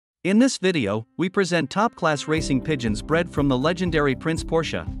In this video, we present top-class racing pigeons bred from the legendary Prince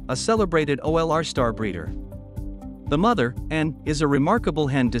Porsche, a celebrated OLR star breeder. The mother, Anne, is a remarkable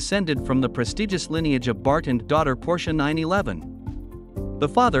hen descended from the prestigious lineage of Bart and daughter Porsche 911. The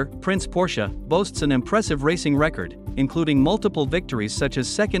father, Prince Porsche, boasts an impressive racing record, including multiple victories such as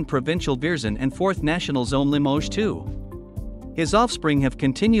 2nd Provincial Vierzon and 4th National Zone Limoges 2. His offspring have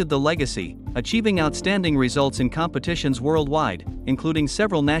continued the legacy, achieving outstanding results in competitions worldwide, including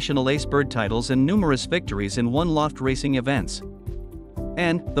several national ace bird titles and numerous victories in one-loft racing events.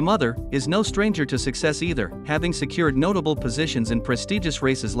 And, the mother, is no stranger to success either, having secured notable positions in prestigious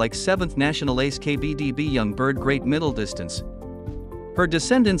races like 7th National Ace KBDB Young Bird Great Middle Distance. Her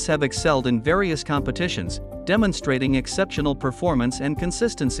descendants have excelled in various competitions, demonstrating exceptional performance and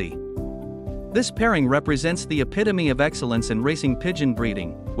consistency. This pairing represents the epitome of excellence in racing pigeon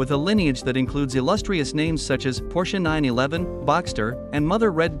breeding, with a lineage that includes illustrious names such as Porsche 911, Boxster, and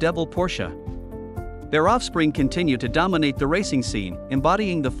Mother Red Devil Porsche. Their offspring continue to dominate the racing scene,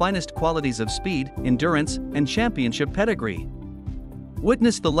 embodying the finest qualities of speed, endurance, and championship pedigree.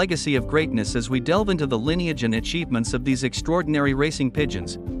 Witness the legacy of greatness as we delve into the lineage and achievements of these extraordinary racing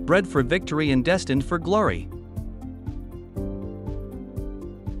pigeons, bred for victory and destined for glory.